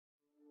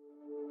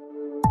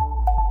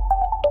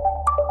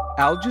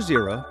Al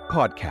Jazeera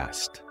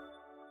Podcast.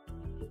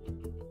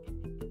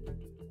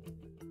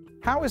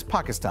 How is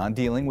Pakistan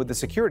dealing with the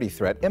security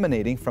threat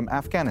emanating from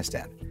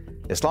Afghanistan?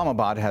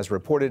 Islamabad has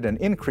reported an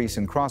increase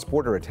in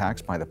cross-border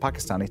attacks by the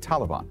Pakistani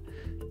Taliban.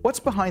 What's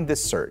behind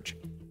this surge?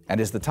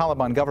 And is the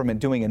Taliban government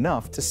doing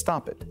enough to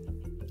stop it?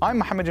 I'm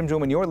Mohammed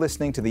Jamjoom, and you're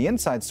listening to the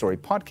Inside Story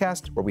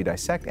podcast, where we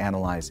dissect,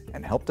 analyze,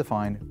 and help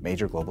define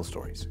major global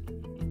stories.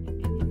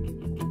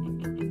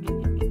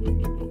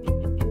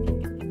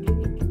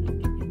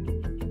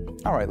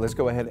 All right, let's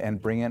go ahead and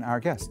bring in our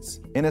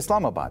guests. In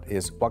Islamabad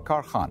is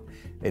Waqar Khan,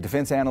 a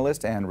defense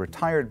analyst and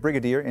retired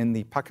brigadier in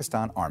the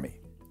Pakistan Army.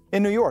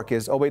 In New York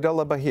is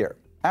Obaidullah Baheer,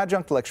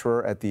 adjunct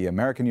lecturer at the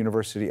American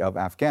University of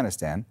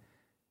Afghanistan.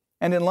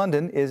 And in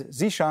London is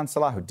Zeeshan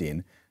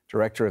Salahuddin,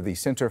 director of the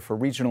Center for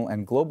Regional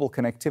and Global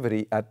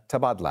Connectivity at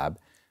Tabad-lab,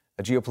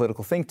 a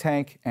geopolitical think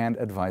tank and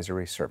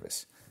advisory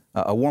service.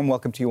 A warm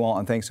welcome to you all,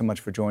 and thanks so much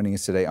for joining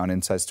us today on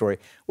Inside Story.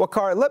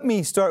 Waqar, let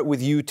me start with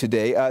you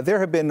today. There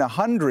have been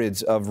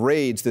hundreds of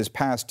raids this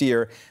past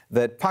year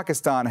that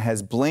Pakistan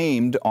has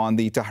blamed on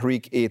the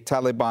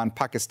Tehrik-e-Taliban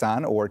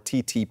Pakistan, or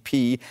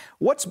TTP.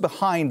 What's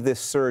behind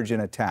this surge in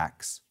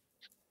attacks?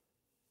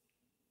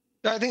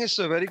 I think it's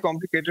a very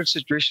complicated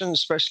situation,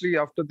 especially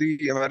after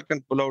the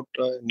American pullout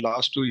in the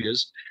last 2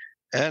 years.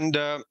 And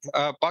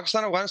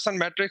Pakistan-Afghanistan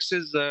matrix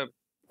is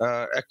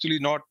actually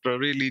not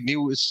really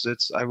new.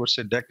 It's I would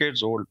say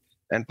decades old,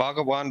 and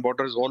Pak-Afghan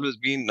border has always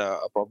been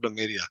a problem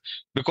area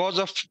because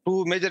of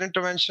two major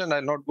interventions.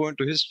 I'll not go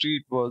into history.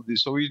 It was the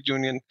Soviet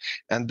Union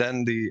and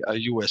then the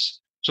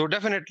US. So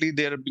definitely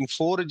there have been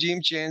 4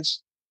 regime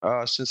changes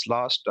since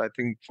last, I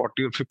think,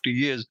 40 or 50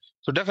 years.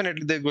 So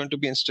definitely there's going to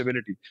be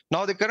instability.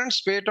 Now the current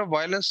spate of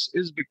violence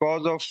is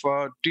because of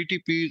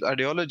TTP's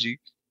ideology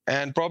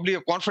and probably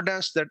a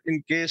confidence that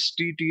in case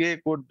TTA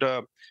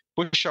could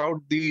push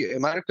out the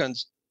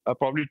Americans,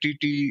 probably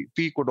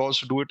TTP could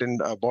also do it in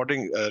a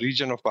bordering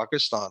region of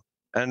Pakistan.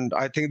 And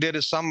I think there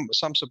is some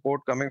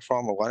support coming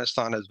from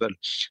Afghanistan as well.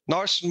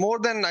 Now it's more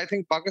than, I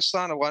think,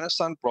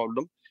 Pakistan-Afghanistan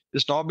problem.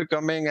 It's now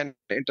becoming an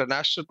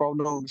international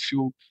problem. If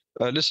you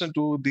listen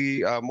to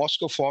the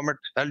Moscow format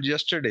held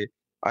yesterday,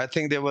 I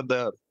think they were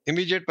the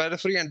immediate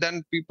periphery, and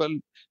then people,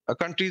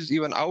 countries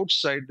even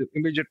outside the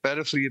immediate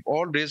periphery,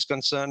 all raised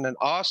concern and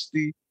asked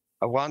the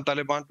Afghan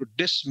Taliban to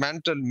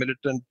dismantle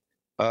militant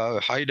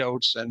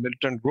hideouts and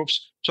militant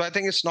groups. So I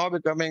think it's now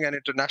becoming an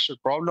international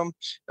problem.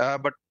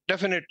 But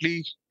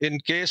definitely, in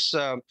case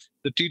the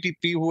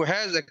TTP, who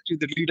has actually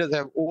the leaders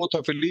have oath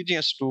of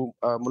allegiance to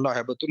Mullah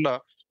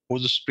Haibatullah,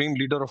 who's the supreme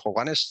leader of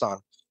Afghanistan.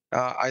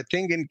 I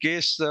think in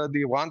case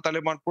the Afghan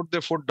Taliban put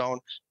their foot down,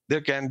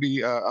 there can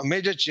be a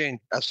major change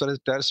as far as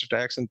terrorist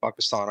attacks in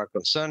Pakistan are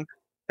concerned.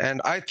 And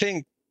I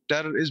think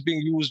terror is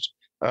being used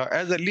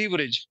as a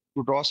leverage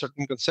to draw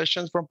certain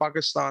concessions from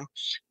Pakistan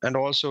and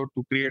also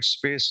to create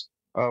space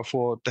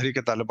for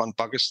Tehrik-e-Taliban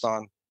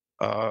Pakistan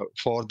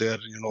for their,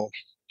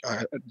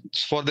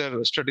 for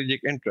their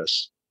strategic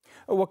interests.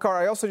 Waqar,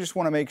 I also just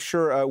want to make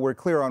sure we're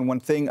clear on one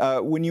thing.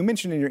 When you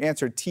mentioned in your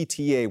answer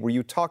TTA, were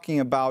you talking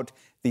about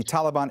the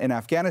Taliban in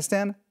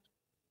Afghanistan?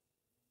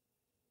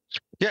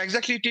 Yeah,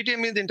 exactly. TTA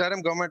means the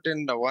interim government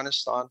in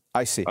Afghanistan.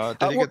 I see.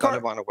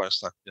 Taliban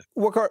Afghanistan. Yeah.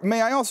 Waqar,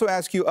 may I also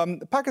ask you,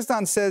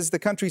 Pakistan says the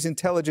country's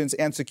intelligence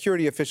and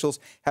security officials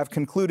have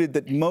concluded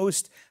that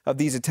most of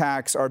these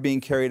attacks are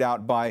being carried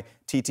out by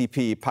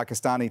TTP,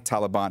 Pakistani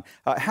Taliban.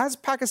 Has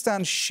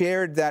Pakistan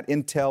shared that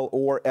intel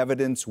or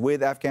evidence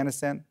with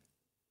Afghanistan?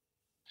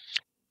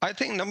 I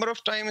think a number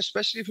of times,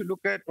 especially if you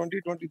look at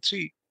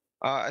 2023,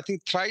 I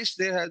think thrice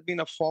there has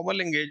been a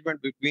formal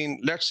engagement between,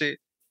 let's say,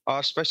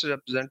 our Special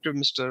Representative,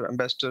 Mr.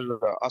 Ambassador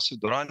Asif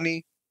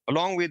Durrani,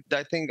 along with,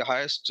 I think, the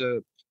highest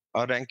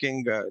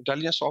ranking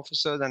intelligence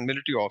officers and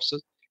military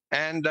officers.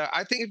 And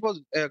I think it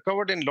was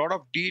covered in a lot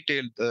of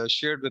detail,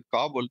 shared with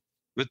Kabul,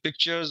 with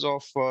pictures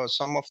of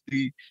some of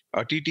the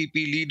TTP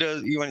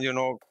leaders, even,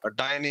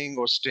 dining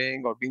or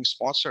staying or being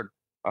sponsored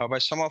by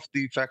some of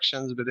the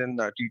factions within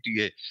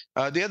TTA.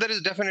 The other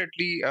is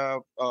definitely,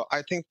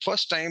 I think,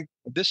 first time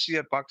this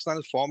year, Pakistan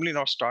has formally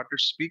now started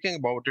speaking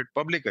about it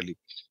publicly.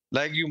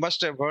 Like you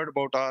must have heard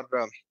about our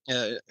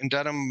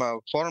interim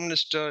foreign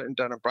minister,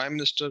 interim prime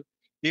minister,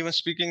 even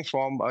speaking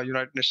from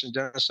United Nations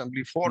General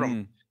Assembly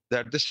Forum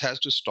that this has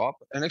to stop.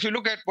 And if you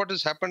look at what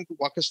has happened to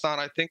Pakistan,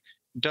 I think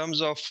in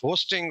terms of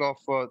hosting of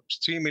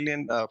 3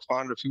 million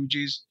foreign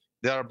refugees,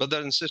 they are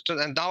brothers and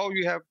sisters. And now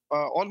you have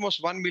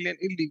almost 1 million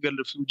illegal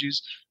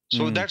refugees.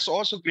 So that's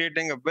also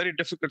creating a very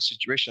difficult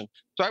situation.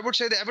 So I would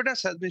say the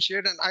evidence has been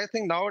shared. And I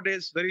think nowadays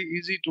it's very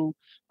easy to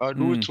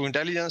do it through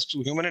intelligence,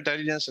 through human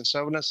intelligence and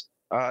surveillance.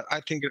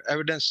 I think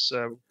evidence,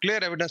 clear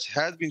evidence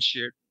has been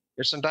shared.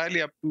 It's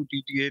entirely up to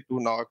TTA to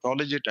now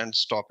acknowledge it and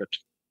stop it.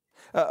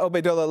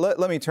 Obaidullah,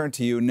 let me turn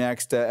to you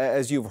next.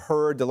 As you've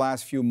heard the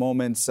last few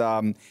moments,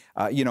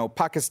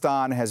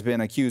 Pakistan has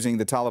been accusing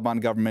the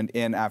Taliban government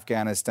in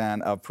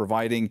Afghanistan of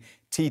providing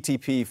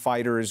TTP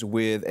fighters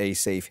with a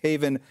safe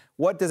haven.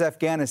 What does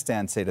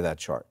Afghanistan say to that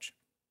charge?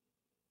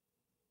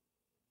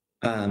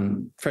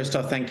 First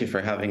off, thank you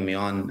for having me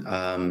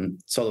on.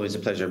 It's always a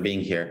pleasure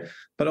being here.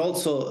 But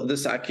also,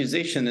 this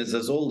accusation is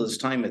as old as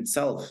time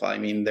itself. I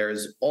mean,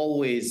 there's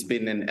always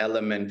been an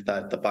element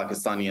that the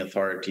Pakistani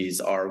authorities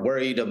are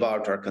worried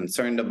about, are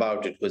concerned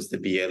about. It was the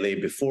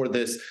BLA before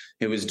this.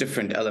 It was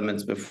different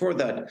elements before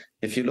that.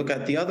 If you look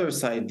at the other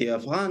side, the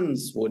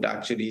Afghans would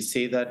actually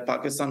say that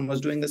Pakistan was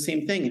doing the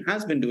same thing,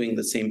 has been doing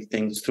the same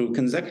things through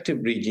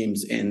consecutive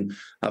regimes in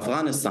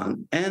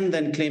Afghanistan, and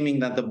then claiming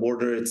that the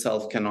border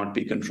itself cannot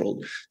be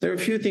controlled. There are a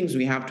few things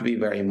we have to be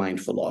very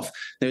mindful of.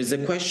 There's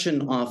a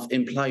question of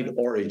implied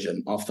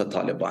origin of the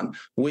Taliban,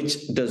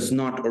 which does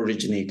not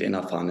originate in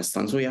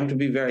Afghanistan. So we have to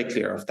be very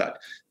clear of that.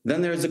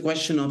 Then there's a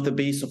question of the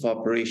base of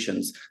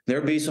operations.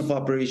 Their base of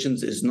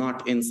operations is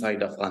not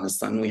inside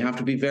Afghanistan. We have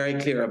to be very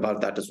clear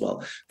about that as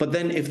well. But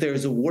then if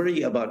there's a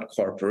worry about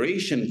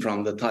cooperation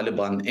from the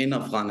Taliban in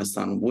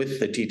Afghanistan with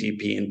the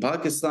TTP in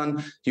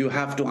Pakistan, you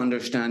have to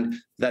understand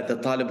that the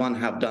Taliban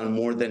have done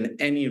more than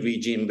any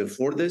regime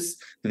before this.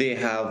 They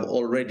have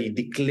already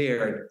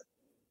declared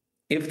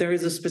if there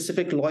is a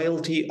specific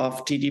loyalty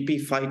of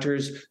TTP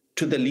fighters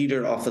to the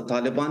leader of the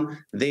Taliban,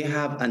 they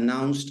have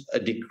announced a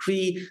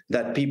decree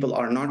that people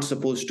are not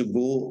supposed to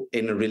go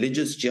in a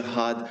religious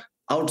jihad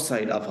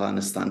outside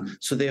Afghanistan.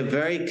 So they have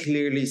very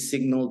clearly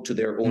signaled to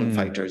their own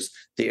fighters.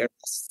 The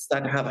arrests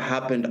that have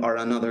happened are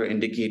another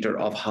indicator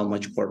of how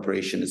much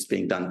cooperation is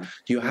being done.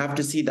 You have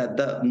to see that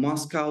the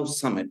Moscow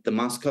summit, the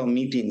Moscow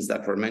meetings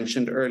that were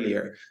mentioned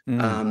earlier,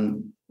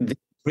 they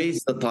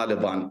praise the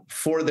Taliban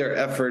for their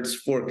efforts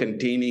for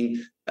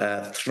containing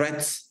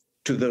threats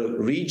to the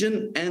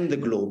region and the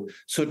globe.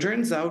 So it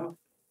turns out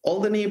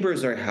all the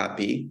neighbors are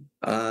happy.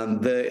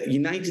 The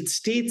United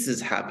States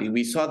is happy.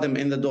 We saw them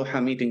in the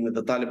Doha meeting with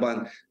the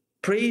Taliban,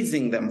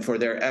 praising them for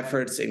their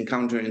efforts in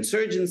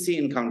counterinsurgency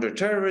and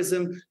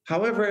counterterrorism.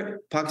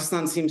 However,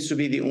 Pakistan seems to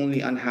be the only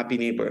unhappy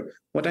neighbor.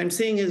 What I'm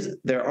saying is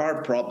there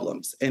are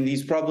problems, and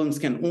these problems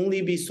can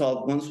only be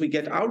solved once we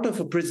get out of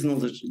a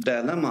prisoner's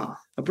dilemma.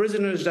 A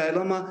prisoner's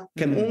dilemma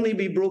can only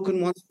be broken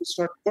once we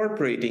start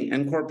cooperating,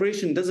 and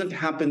cooperation doesn't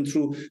happen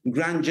through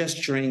grand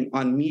gesturing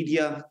on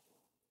media,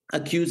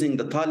 accusing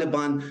the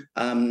Taliban,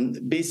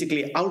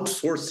 basically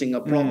outsourcing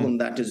a problem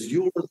that is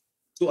yours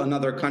to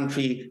another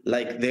country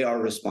like they are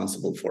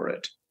responsible for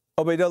it.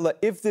 Obaidullah,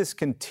 if this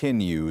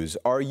continues,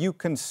 are you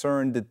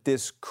concerned that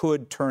this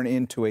could turn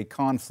into a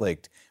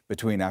conflict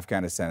between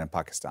Afghanistan and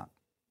Pakistan?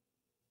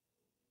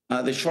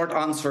 The short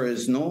answer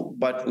is no,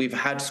 but we've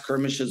had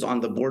skirmishes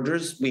on the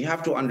borders. We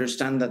have to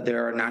understand that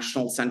there are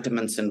national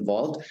sentiments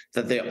involved,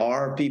 that there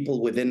are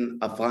people within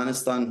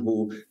Afghanistan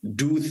who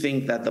do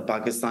think that the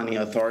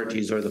Pakistani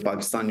authorities or the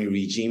Pakistani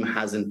regime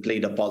hasn't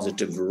played a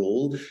positive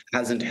role,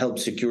 hasn't helped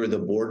secure the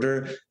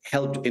border,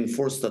 helped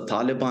enforce the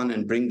Taliban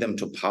and bring them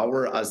to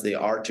power as they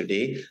are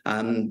today.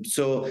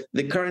 So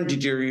the current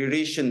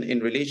deterioration in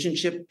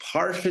relationship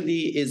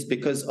partially is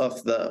because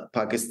of the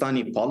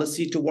Pakistani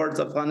policy towards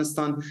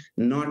Afghanistan,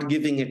 not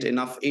giving it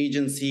enough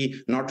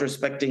agency, not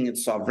respecting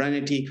its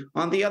sovereignty.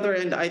 On the other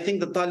end, I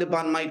think the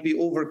Taliban might be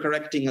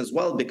overcorrecting as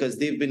well, because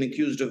they've been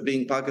accused of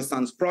being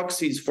Pakistan's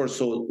proxies for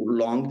so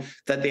long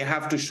that they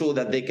have to show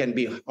that they can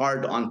be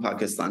hard on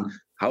Pakistan.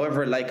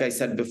 However, like I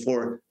said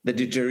before, the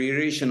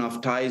deterioration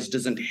of ties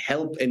doesn't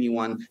help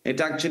anyone.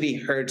 It actually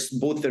hurts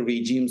both the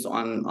regimes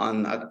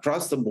on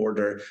across the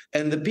border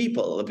and the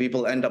people. The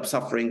people end up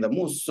suffering the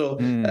most. So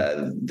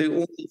the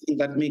only thing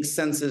that makes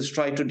sense is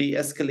try to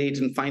de-escalate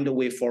and find a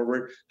way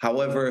forward.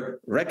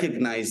 However,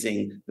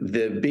 recognizing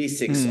the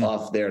basics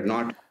of they're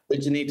not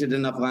originated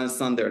in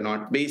Afghanistan, they're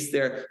not based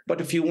there. But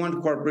if you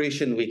want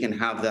cooperation, we can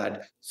have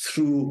that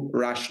through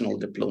rational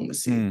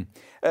diplomacy.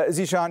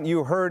 Zeeshan,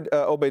 you heard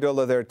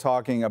Obaidullah there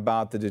talking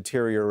about the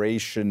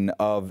deterioration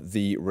of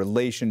the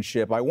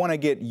relationship. I want to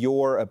get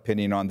your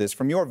opinion on this.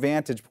 From your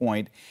vantage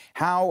point,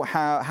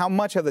 how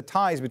much have the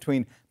ties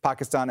between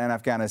Pakistan and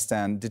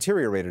Afghanistan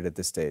deteriorated at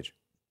this stage?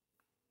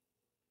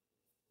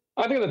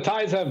 I think the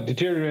ties have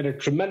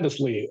deteriorated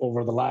tremendously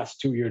over the last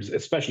 2 years,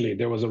 especially.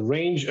 There was a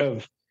range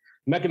of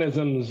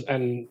mechanisms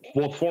and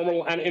both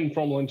formal and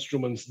informal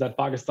instruments that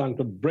Pakistan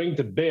could bring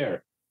to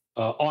bear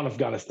on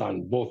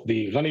Afghanistan, both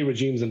the Ghani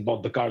regimes and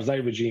both the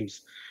Karzai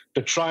regimes,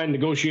 to try and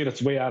negotiate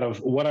its way out of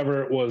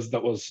whatever it was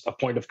that was a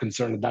point of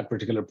concern at that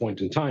particular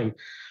point in time.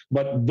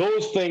 But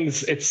those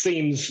things, it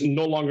seems,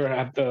 no longer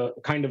have the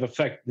kind of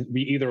effect that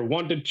we either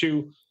wanted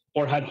to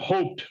or had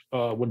hoped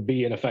would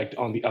be in effect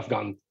on the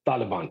Afghan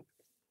Taliban.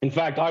 In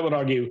fact, I would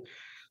argue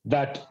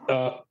that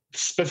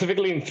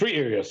specifically in 3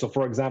 areas. So,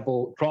 for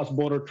example,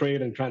 cross-border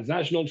trade and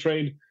transnational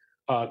trade,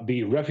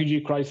 the refugee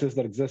crisis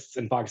that exists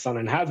in Pakistan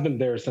and has been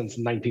there since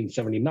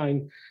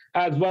 1979,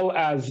 as well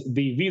as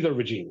the visa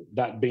regime,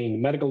 that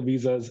being medical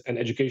visas and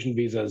education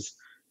visas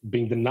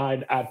being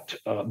denied at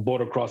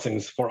border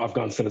crossings for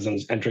Afghan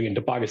citizens entering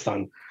into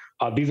Pakistan.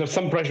 These are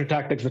some pressure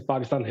tactics that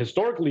Pakistan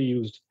historically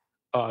used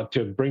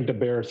to bring to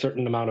bear a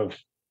certain amount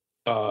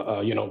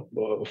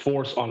of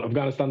force on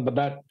Afghanistan, but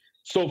that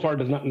so far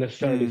does not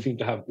necessarily seem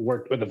to have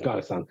worked with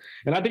Afghanistan.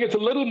 And I think it's a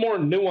little more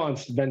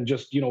nuanced than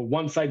just,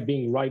 one side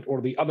being right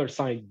or the other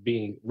side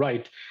being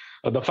right.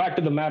 The fact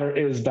of the matter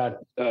is that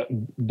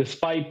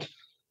despite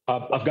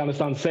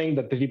Afghanistan saying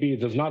that the TTP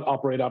does not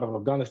operate out of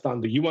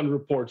Afghanistan, the UN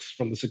reports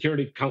from the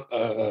Security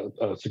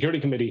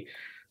Committee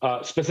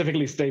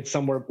specifically states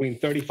somewhere between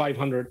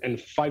 3,500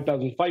 and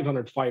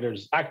 5,500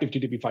 fighters, active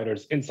TTP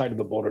fighters, inside of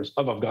the borders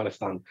of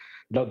Afghanistan.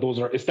 Those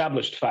are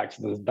established facts.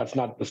 That's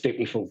not the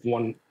statement from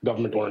one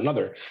government or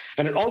another.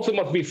 And it also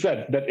must be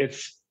said that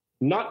it's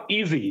not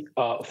easy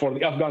for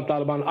the Afghan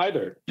Taliban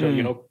either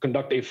to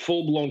conduct a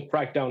full-blown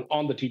crackdown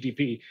on the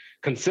TTP,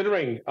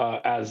 considering,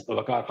 as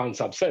Waqar Khan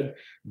Saab said,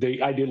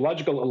 the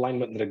ideological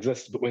alignment that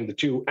exists between the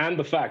two, and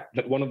the fact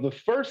that one of the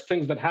first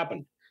things that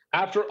happened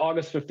after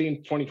August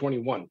 15,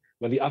 2021,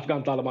 when the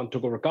Afghan Taliban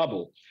took over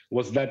Kabul,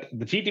 was that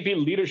the TTP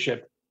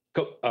leadership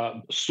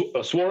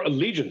swore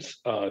allegiance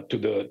to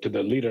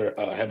the leader,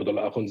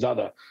 Obaidullah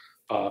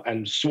Baheer,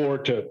 and swore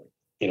to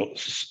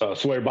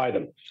swear by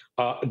them.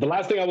 The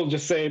last thing I will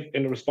just say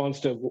in response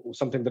to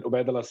something that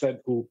Obaidullah said,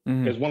 who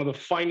is one of the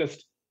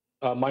finest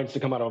minds to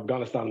come out of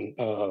Afghanistan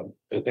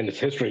in its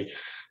history,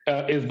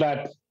 is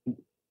that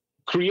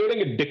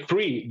creating a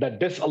decree that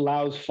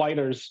disallows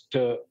fighters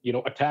to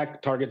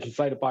attack targets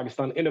inside of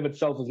Pakistan in of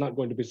itself is not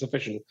going to be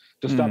sufficient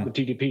to stop the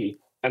TTP.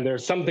 And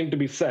there's something to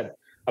be said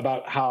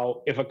about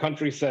how if a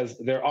country says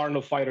there are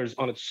no fighters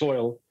on its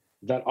soil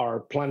that are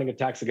planning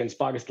attacks against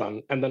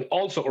Pakistan, and then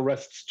also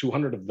arrests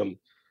 200 of them,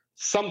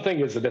 something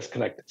is a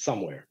disconnect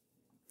somewhere.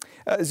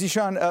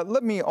 Zeeshan,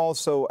 let me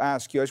also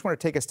ask you, I just want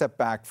to take a step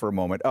back for a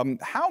moment.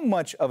 How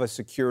much of a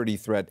security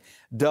threat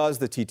does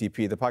the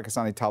TTP, the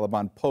Pakistani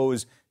Taliban,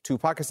 pose to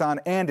Pakistan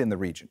and in the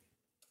region?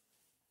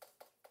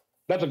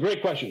 That's a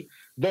great question.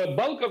 The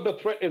bulk of the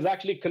threat is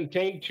actually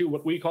contained to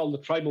what we call the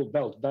tribal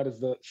belt. That is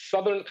the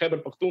southern Khyber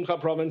Pakhtunkhwa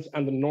province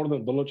and the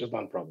northern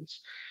Balochistan province,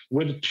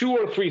 with 2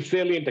 or 3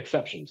 salient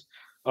exceptions.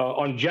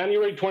 On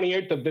January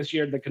 28th of this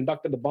year, they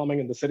conducted a bombing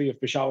in the city of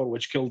Peshawar,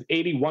 which killed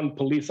 81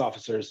 police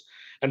officers,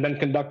 and then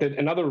conducted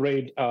another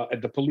raid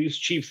at the police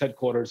chief's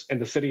headquarters in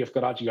the city of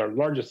Karachi, our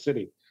largest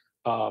city,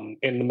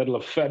 in the middle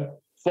of Feb,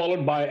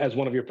 followed by, as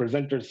one of your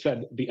presenters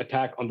said, the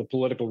attack on the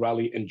political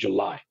rally in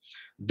July.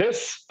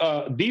 These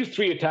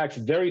 3 attacks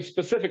very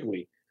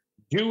specifically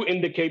do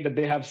indicate that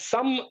they have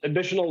some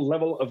additional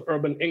level of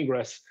urban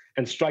ingress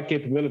and strike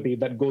capability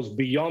that goes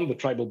beyond the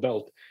tribal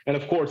belt, and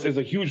of course is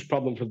a huge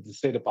problem for the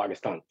state of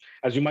Pakistan.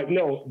 As you might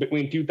know,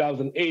 between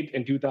 2008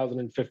 and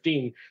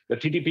 2015, the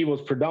TTP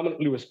was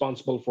predominantly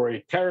responsible for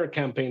a terror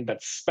campaign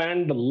that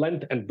spanned the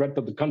length and breadth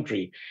of the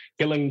country,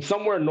 killing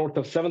somewhere north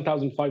of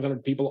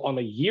 7,500 people on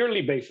a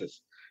yearly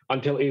basis,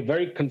 until a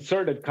very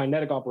concerted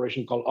kinetic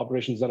operation called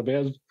Operation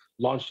Zarbayazd,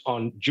 launched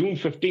on June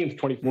 15th,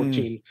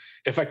 2014,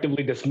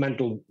 effectively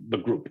dismantled the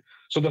group.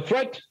 So the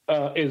threat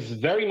is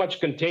very much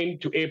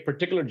contained to a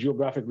particular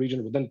geographic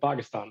region within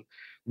Pakistan,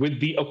 with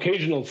the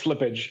occasional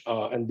slippage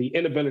and the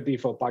inability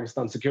for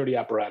Pakistan's security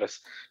apparatus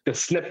to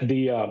snip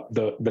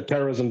the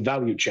terrorism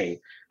value chain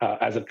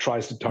as it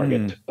tries to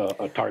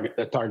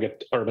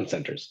target urban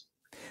centers.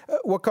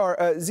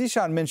 Waqar,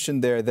 Zeeshan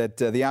mentioned there that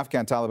the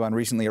Afghan Taliban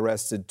recently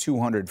arrested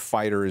 200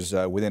 fighters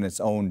within its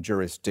own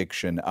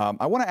jurisdiction.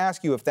 I want to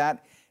ask you if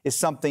that is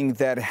something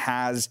that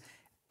has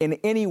in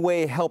any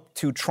way helped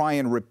to try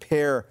and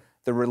repair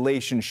the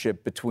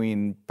relationship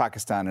between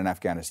Pakistan and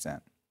Afghanistan.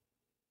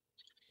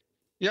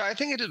 Yeah, I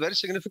think it is a very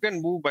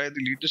significant move by the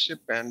leadership,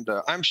 and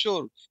I'm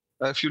sure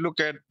if you look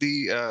at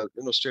the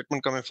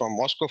statement coming from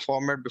Moscow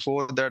format,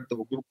 before that the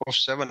group of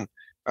 7,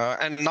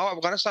 and now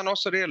Afghanistan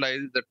also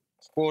realized that,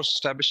 of course,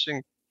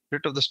 establishing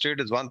head of the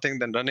state is one thing,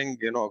 then running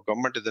a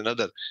government is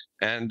another.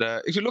 And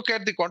if you look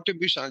at the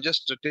contribution, I'll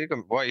just take a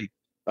while.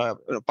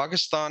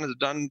 Pakistan has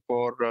done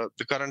for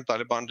the current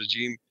Taliban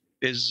regime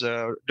is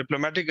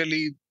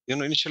diplomatically,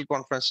 initial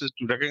conferences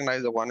to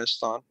recognize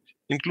Afghanistan,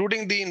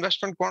 including the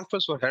investment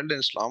conference were held in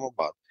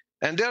Islamabad.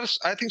 And there's,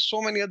 I think,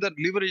 so many other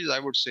leverages, I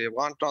would say,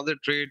 Afghan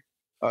transit trade,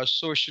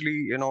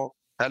 socially,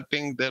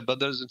 helping their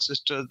brothers and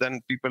sisters.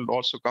 Then people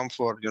also come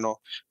for,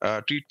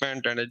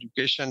 treatment and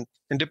education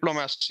and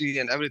diplomacy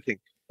and everything,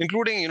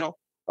 including, a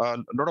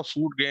lot of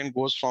food grain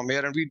goes from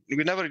here, and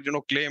we never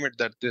claim it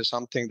that there's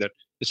something that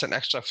it's an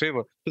extra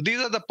favor. So these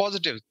are the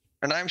positives,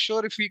 and I'm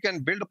sure if we can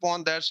build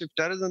upon that, so if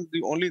terrorism is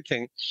the only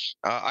thing,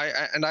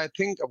 I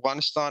think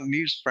Afghanistan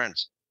needs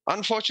friends.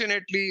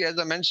 Unfortunately, as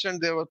I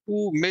mentioned, there were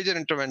 2 major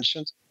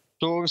interventions.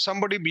 So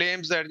somebody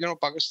blames that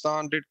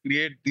Pakistan did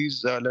create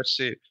these let's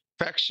say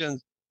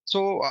factions.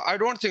 So I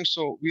don't think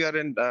so. We are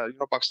in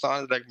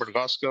Pakistan like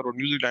Madagascar or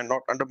New Zealand,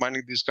 not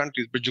undermining these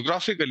countries, but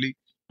geographically,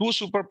 2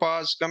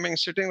 superpowers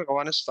sitting in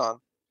Afghanistan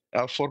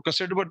for a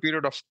considerable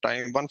period of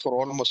time, one for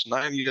almost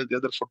 9 years, the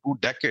other for 2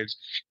 decades.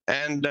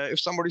 And if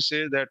somebody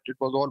says that it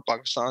was all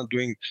Pakistan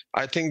doing,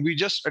 I think we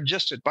just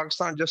adjusted.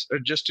 Pakistan just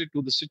adjusted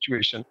to the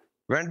situation,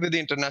 went with the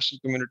international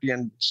community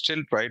and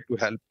still tried to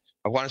help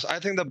Afghanistan. I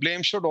think the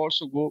blame should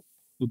also go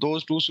to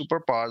those 2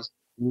 superpowers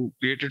who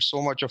created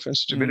so much of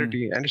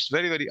instability, and it's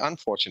very, very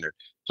unfortunate.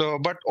 So,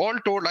 but all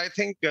told, I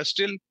think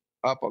still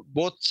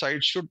both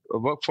sides should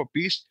work for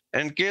peace.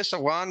 And in case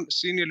Afghan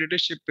senior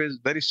leadership is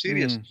very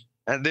serious,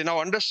 and they now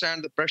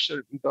understand the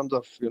pressure in terms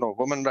of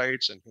women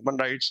rights and human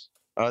rights.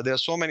 There are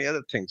so many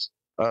other things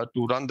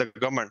to run the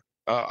government.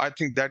 I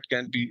think that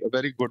can be a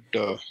very good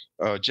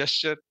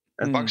gesture,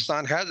 and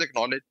Pakistan has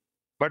acknowledged.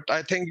 But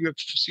I think you have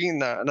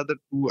seen another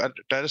two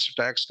terrorist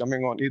attacks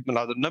coming on Eid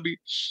Milad-al-Nabi,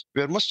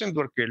 where Muslims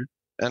were killed,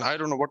 and I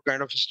don't know what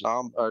kind of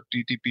Islam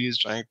TTP is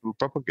trying to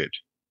propagate.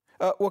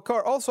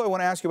 Waqar, also I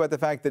want to ask you about the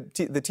fact that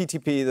the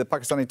TTP, the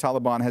Pakistani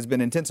Taliban, has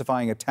been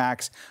intensifying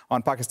attacks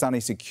on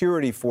Pakistani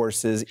security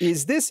forces.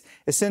 Is this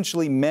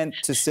essentially meant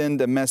to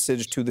send a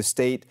message to the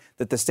state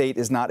that the state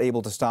is not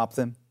able to stop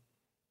them?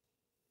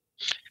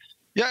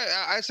 Yeah,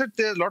 I said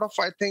there's a lot of,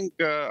 I think,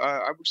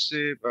 I would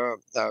say,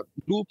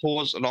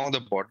 loopholes along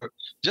the border.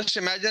 Just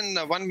imagine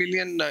 1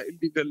 million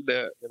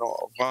illegal,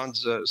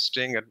 Afghans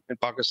staying in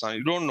Pakistan.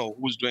 You don't know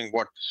who's doing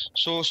what.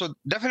 So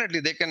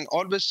definitely they can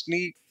always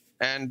sneak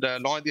and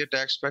launch the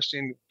attacks, especially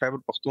in Khyber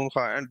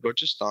Pakhtunkhwa and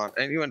Balochistan,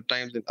 and even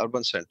times in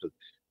urban centers.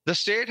 The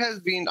state has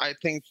been, I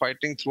think,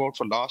 fighting throughout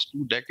for the last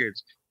 2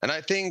 decades. And I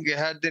think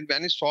had there been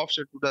any soft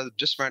state would have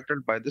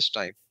dismantled by this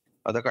time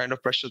the kind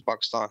of pressures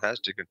Pakistan has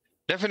taken.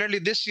 Definitely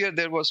this year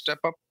there was step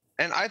up.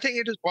 And I think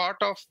it is part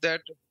of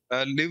that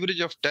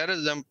leverage of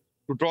terrorism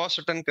to draw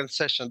certain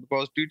concessions,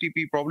 because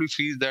TTP probably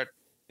feels that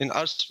in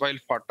erstwhile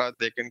Fatah,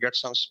 they can get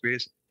some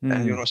space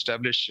and,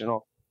 establish,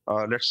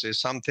 let's say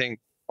something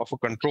of a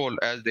control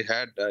as they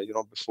had,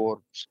 before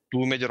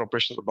 2 major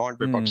operations were launched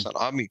by Pakistan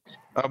Army.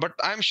 But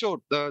I'm sure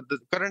the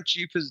current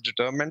chief is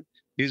determined.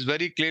 He's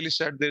very clearly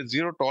said there's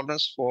zero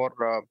tolerance for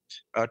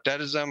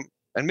terrorism,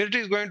 and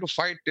military is going to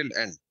fight till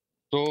end.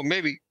 So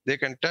maybe they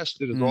can test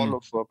the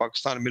resolve of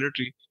Pakistan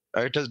military.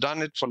 It has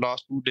done it for the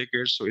last 2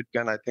 decades, so it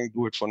can, I think,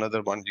 do it for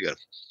another 1 year.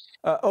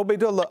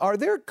 Obaidullah, are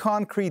there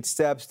concrete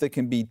steps that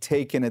can be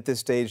taken at this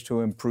stage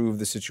to improve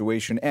the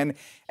situation?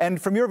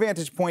 And from your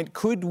vantage point,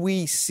 could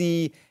we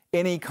see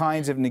any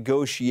kinds of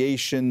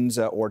negotiations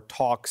or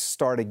talks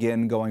start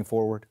again going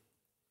forward?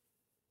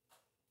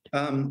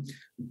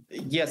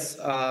 Yes,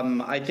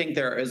 I think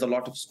there is a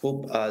lot of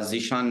scope.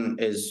 Zeeshan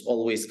is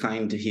always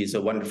kind. He's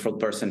a wonderful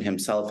person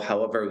himself.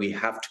 However, we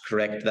have to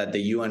correct that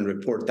the UN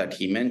report that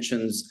he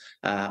mentions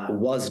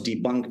was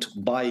debunked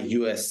by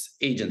U.S.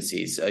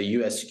 agencies.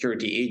 U.S.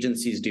 security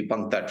agencies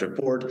debunked that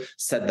report,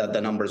 said that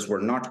the numbers were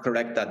not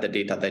correct, that the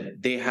data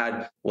that they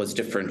had was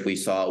different. We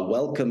saw a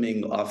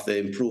welcoming of the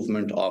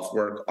improvement of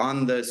work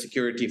on the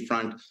security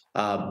front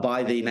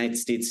by the United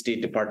States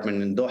State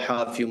Department in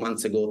Doha a few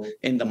months ago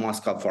in the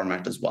Moscow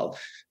format as well.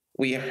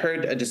 We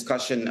heard a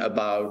discussion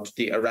about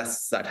the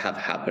arrests that have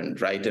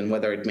happened, right? And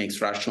whether it makes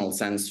rational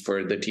sense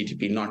for the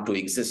TTP not to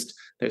exist.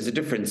 There's a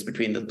difference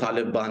between the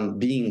Taliban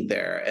being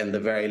there and the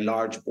very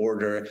large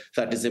border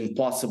that is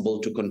impossible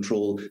to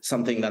control,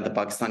 something that the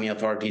Pakistani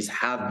authorities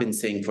have been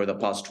saying for the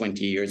past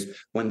 20 years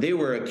when they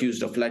were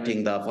accused of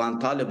letting the Afghan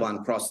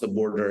Taliban cross the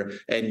border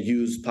and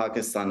use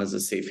Pakistan as a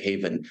safe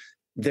haven.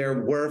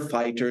 There were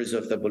fighters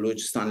of the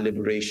Balochistan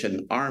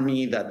Liberation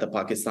Army that the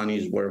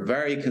Pakistanis were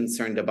very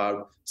concerned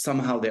about.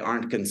 Somehow they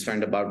aren't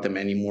concerned about them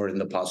anymore in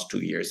the past 2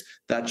 years.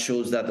 That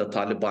shows that the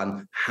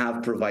Taliban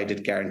have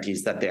provided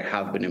guarantees that there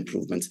have been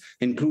improvements,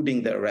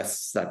 including the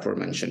arrests that were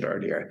mentioned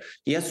earlier.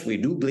 Yes, we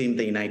do blame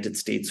the United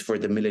States for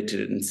the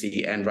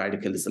militancy and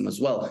radicalism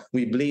as well.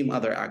 We blame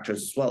other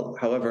actors as well.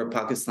 However,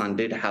 Pakistan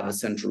did have a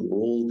central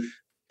role.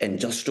 And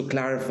just to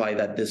clarify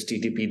that this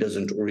TTP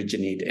doesn't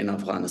originate in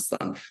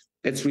Afghanistan,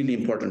 it's really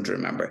important to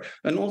remember.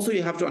 And also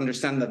you have to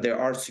understand that there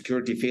are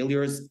security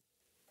failures.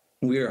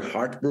 We're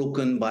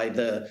heartbroken by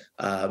the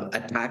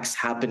attacks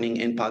happening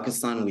in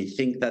Pakistan. We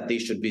think that they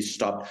should be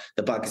stopped.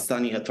 The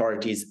Pakistani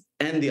authorities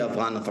and the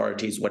Afghan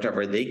authorities,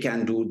 whatever they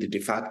can do, the de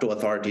facto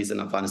authorities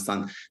in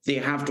Afghanistan, they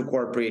have to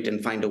cooperate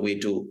and find a way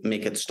to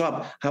make it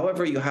stop.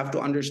 However, you have to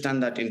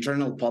understand that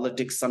internal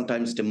politics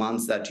sometimes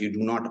demands that you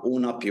do not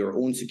own up your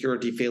own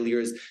security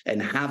failures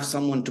and have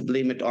someone to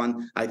blame it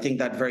on. I think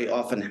that very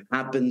often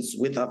happens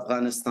with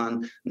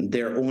Afghanistan.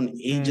 Their own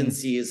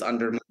agency is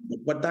undermined.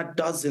 What that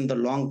does in the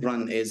long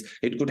run is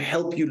it could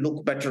help you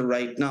look better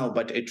right now,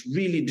 but it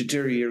really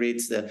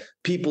deteriorates the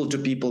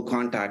people-to-people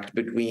contact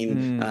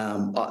between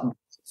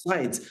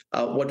sides.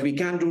 What we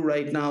can do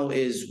right now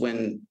is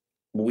when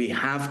we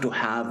have to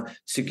have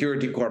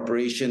security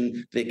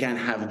cooperation, they can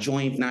have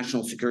joint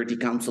National Security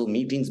Council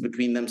meetings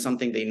between them,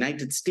 something the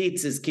United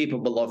States is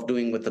capable of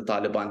doing with the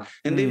Taliban.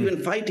 And they've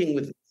been fighting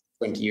with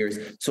 20 years.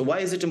 So why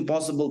is it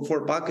impossible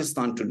for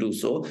Pakistan to do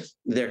so?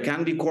 There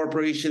can be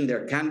cooperation,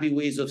 there can be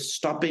ways of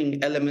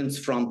stopping elements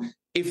from,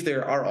 if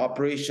there are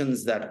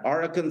operations that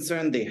are a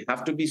concern, they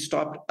have to be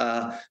stopped.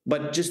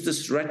 But just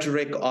this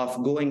rhetoric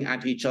of going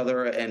at each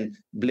other and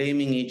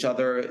blaming each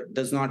other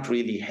does not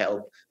really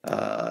help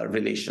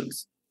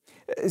relations.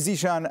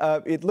 Zeeshan,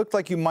 it looked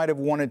like you might have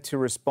wanted to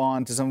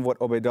respond to some of what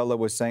Obaidullah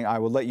was saying. I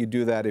will let you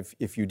do that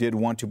if you did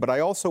want to. But I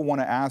also want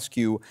to ask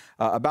you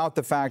about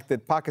the fact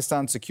that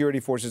Pakistan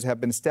security forces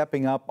have been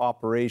stepping up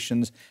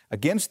operations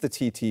against the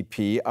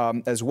TTP,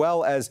 as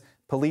well as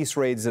police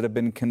raids that have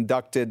been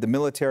conducted. The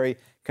military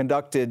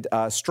conducted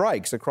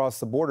strikes across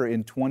the border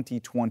in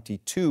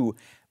 2022.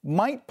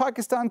 Might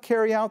Pakistan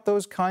carry out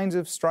those kinds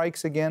of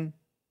strikes again?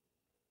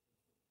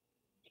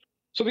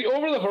 So the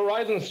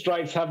over-the-horizon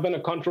strikes have been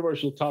a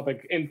controversial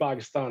topic in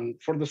Pakistan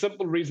for the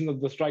simple reason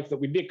that the strikes that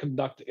we did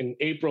conduct in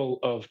April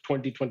of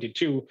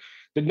 2022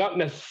 did not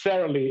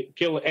necessarily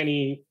kill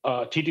any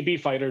TTP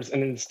fighters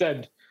and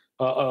instead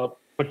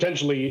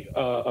potentially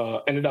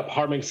ended up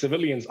harming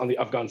civilians on the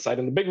Afghan side.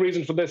 And the big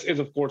reason for this is,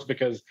 of course,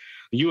 because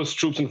the U.S.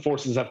 troops and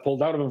forces have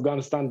pulled out of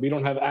Afghanistan. We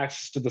don't have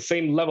access to the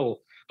same level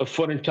of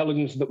foot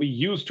intelligence that we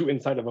used to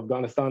inside of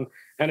Afghanistan,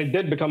 and it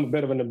did become a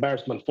bit of an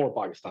embarrassment for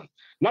Pakistan.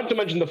 Not to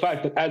mention the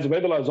fact that, as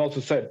Obaidullah has also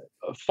said,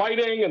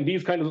 fighting and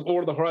these kinds of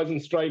over-the-horizon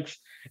strikes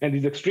and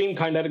these extreme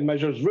kinetic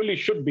measures really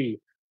should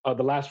be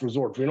the last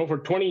resort. You know, for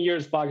 20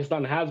 years,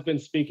 Pakistan has been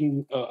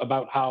speaking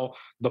about how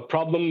the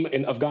problem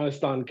in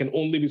Afghanistan can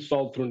only be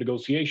solved through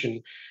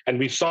negotiation. And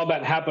we saw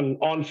that happen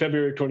on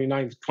February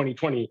 29th,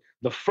 2020,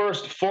 the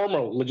first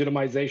formal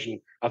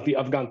legitimization of the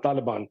Afghan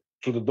Taliban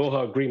through the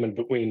Doha Agreement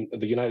between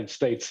the United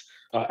States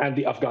and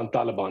the Afghan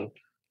Taliban.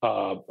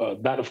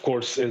 That, of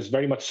course, is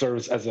very much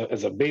serves as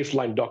a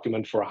baseline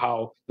document for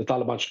how the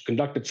Taliban should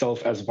conduct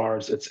itself as far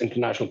as its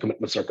international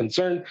commitments are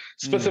concerned,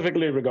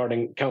 specifically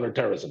regarding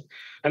counterterrorism.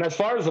 And as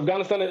far as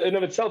Afghanistan in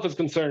of itself is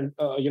concerned,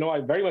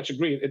 I very much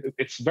agree.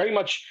 It's very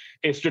much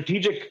a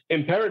strategic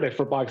imperative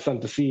for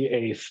Pakistan to see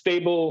a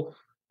stable,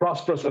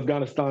 prosperous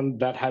Afghanistan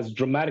that has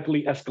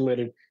dramatically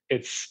escalated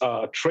its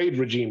trade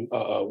regime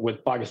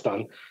with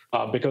Pakistan,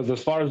 because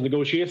as far as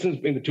negotiations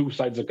between the two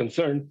sides are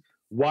concerned,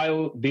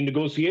 while the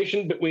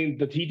negotiation between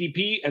the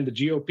TTP and the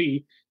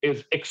GOP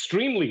is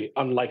extremely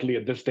unlikely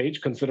at this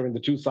stage, considering the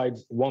two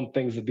sides want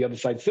things that the other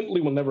side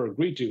simply will never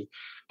agree to,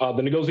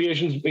 the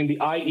negotiations between the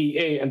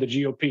IEA and the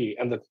GOP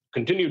and the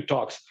continued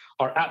talks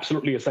are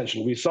absolutely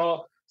essential. We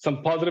saw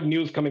some positive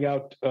news coming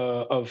out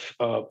of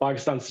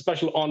Pakistan's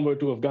special envoy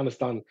to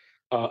Afghanistan,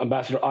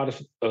 Ambassador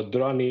Arif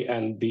Durrani,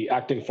 and the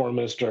acting foreign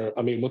minister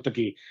Amir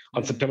Muttaqi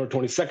on September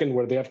 22nd,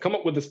 where they have come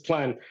up with this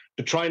plan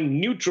to try and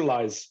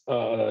neutralize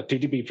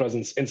TTP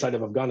presence inside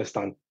of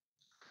Afghanistan.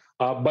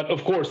 But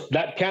of course,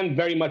 that can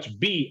very much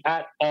be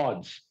at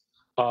odds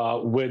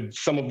with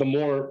some of the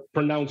more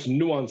pronounced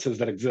nuances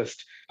that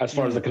exist as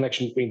far as the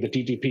connection between the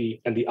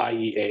TTP and the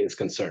IEA is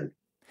concerned.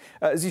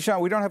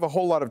 Zeeshan, we don't have a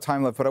whole lot of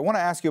time left, but I want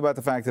to ask you about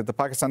the fact that the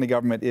Pakistani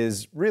government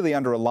is really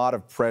under a lot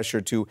of pressure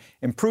to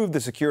improve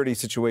the security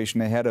situation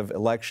ahead of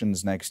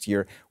elections next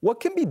year. What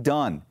can be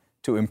done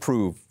to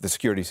improve the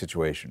security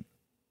situation?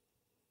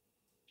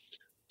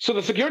 So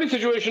the security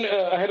situation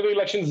ahead of the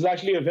elections is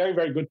actually a very,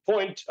 very good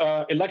point.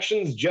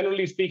 Elections,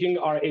 generally speaking,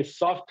 are a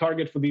soft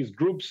target for these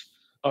groups.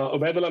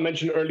 Obaidullah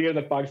mentioned earlier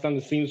that Pakistan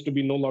seems to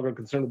be no longer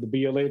concerned with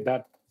the BLA.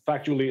 That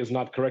factually is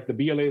not correct. The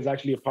BLA is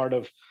actually a part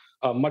of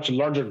a much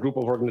larger group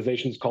of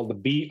organizations called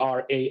the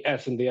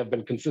BRAS, and they have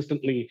been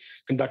consistently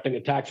conducting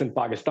attacks in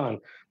Pakistan.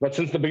 But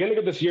since the beginning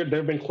of this year, there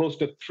have been close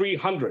to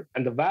 300,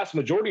 and the vast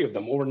majority of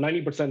them, over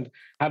 90%,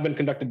 have been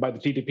conducted by the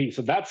TTP.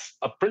 So that's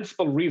a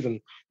principal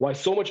reason why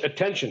so much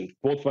attention,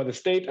 both by the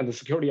state and the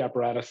security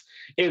apparatus,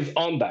 is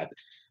on that.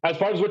 As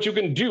far as what you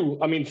can do,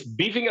 I mean,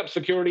 beefing up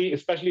security,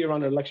 especially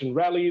around election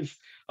rallies,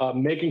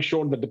 making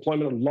sure the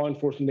deployment of law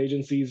enforcement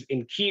agencies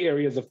in key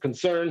areas of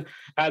concern,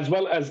 as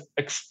well as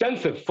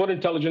extensive foot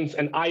intelligence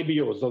and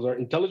IBOs, those are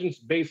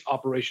intelligence-based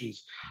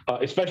operations,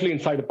 especially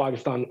inside of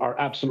Pakistan, are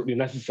absolutely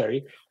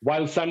necessary,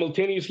 while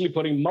simultaneously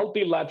putting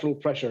multilateral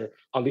pressure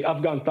on the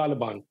Afghan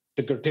Taliban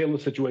to curtail the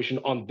situation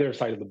on their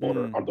side of the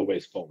border are the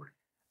ways forward.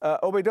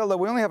 Obaidullah,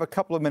 we only have a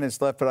couple of minutes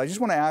left, but I just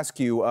want to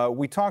ask you,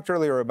 we talked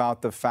earlier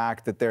about the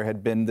fact that there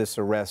had been this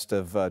arrest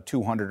of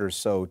 200 or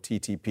so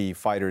TTP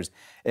fighters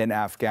in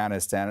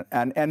Afghanistan,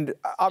 and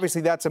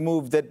obviously that's a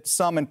move that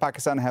some in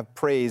Pakistan have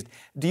praised.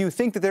 Do you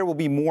think that there will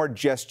be more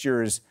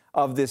gestures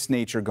of this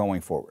nature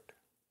going forward?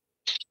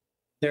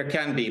 There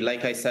can be.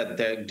 Like I said,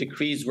 the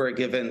decrees were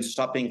given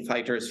stopping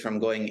fighters from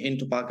going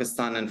into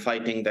Pakistan and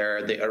fighting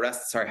there. The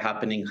arrests are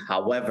happening.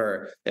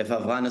 However, if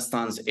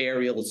Afghanistan's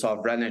aerial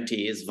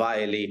sovereignty is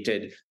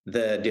violated,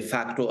 the de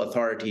facto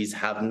authorities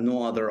have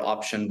no other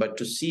option but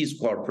to seize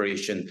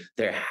cooperation.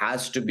 There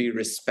has to be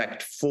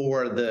respect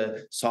for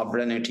the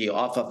sovereignty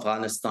of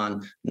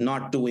Afghanistan.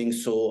 Not doing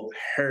so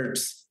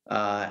hurts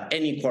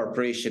any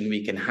cooperation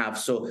we can have.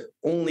 So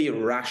only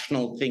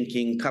rational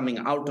thinking coming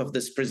out of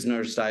this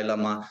prisoner's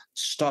dilemma,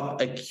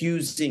 stop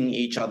accusing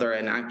each other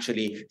and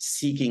actually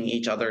seeking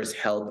each other's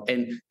help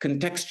and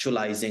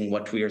contextualizing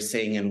what we are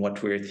saying and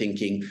what we're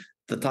thinking.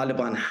 The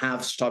Taliban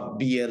have stopped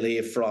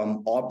BLA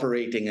from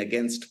operating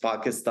against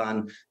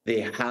Pakistan.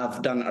 They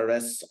have done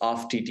arrests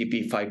of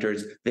TTP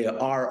fighters. They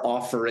are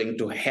offering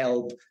to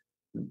help.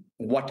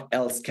 What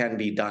else can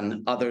be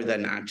done other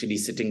than actually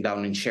sitting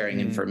down and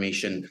sharing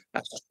information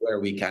as to where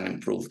we can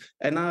improve?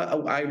 And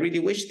I really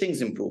wish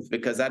things improve,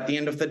 because at the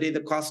end of the day,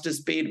 the cost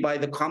is paid by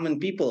the common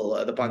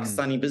people. The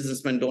Pakistani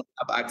businessmen don't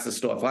have access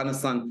to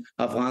Afghanistan.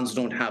 Afghans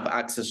don't have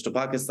access to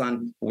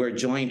Pakistan. We're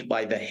joined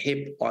by the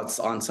hip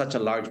on such a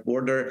large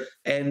border.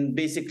 And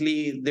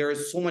basically, there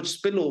is so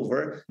much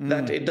spillover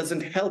that it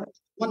doesn't help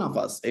one of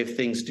us if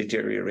things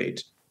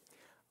deteriorate.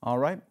 All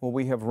right. Well,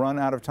 we have run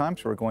out of time,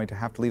 so we're going to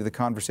have to leave the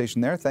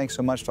conversation there. Thanks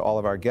so much to all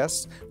of our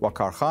guests,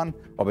 Waqar Khan,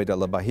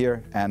 Obaidullah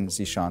Baheer, and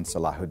Zeeshan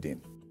Salahuddin.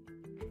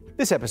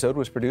 This episode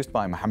was produced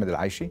by Mohammed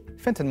Al-Aishi,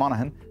 Fenton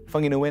Monahan,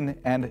 Fungi Nguyen,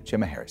 and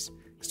Gemma Harris.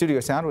 Studio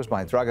sound was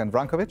by Dragan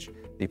Vrankovic.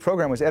 The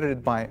program was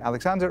edited by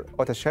Alexander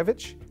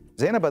Otashevich,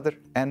 Zaina Badr,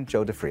 and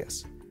Joe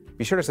DeFrias.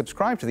 Be sure to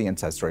subscribe to the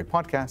Inside Story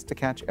podcast to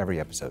catch every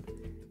episode.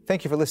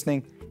 Thank you for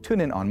listening.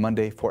 Tune in on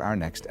Monday for our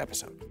next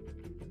episode.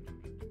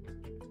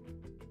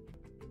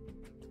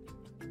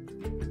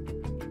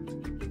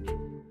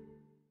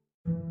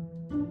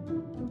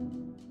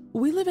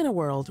 We live in a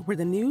world where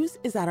the news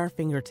is at our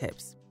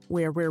fingertips,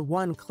 where we're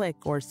one click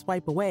or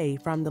swipe away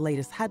from the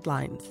latest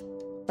headlines.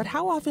 But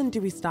how often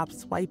do we stop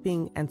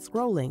swiping and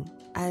scrolling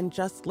and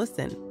just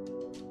listen?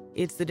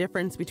 It's the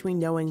difference between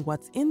knowing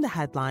what's in the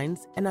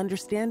headlines and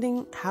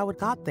understanding how it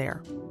got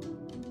there.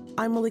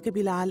 I'm Malika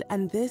Bilal,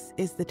 and this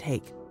is The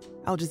Take,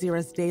 Al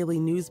Jazeera's daily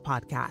news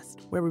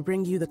podcast, where we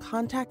bring you the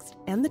context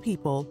and the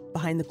people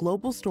behind the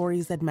global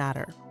stories that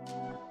matter.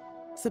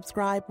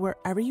 Subscribe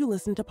wherever you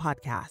listen to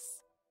podcasts.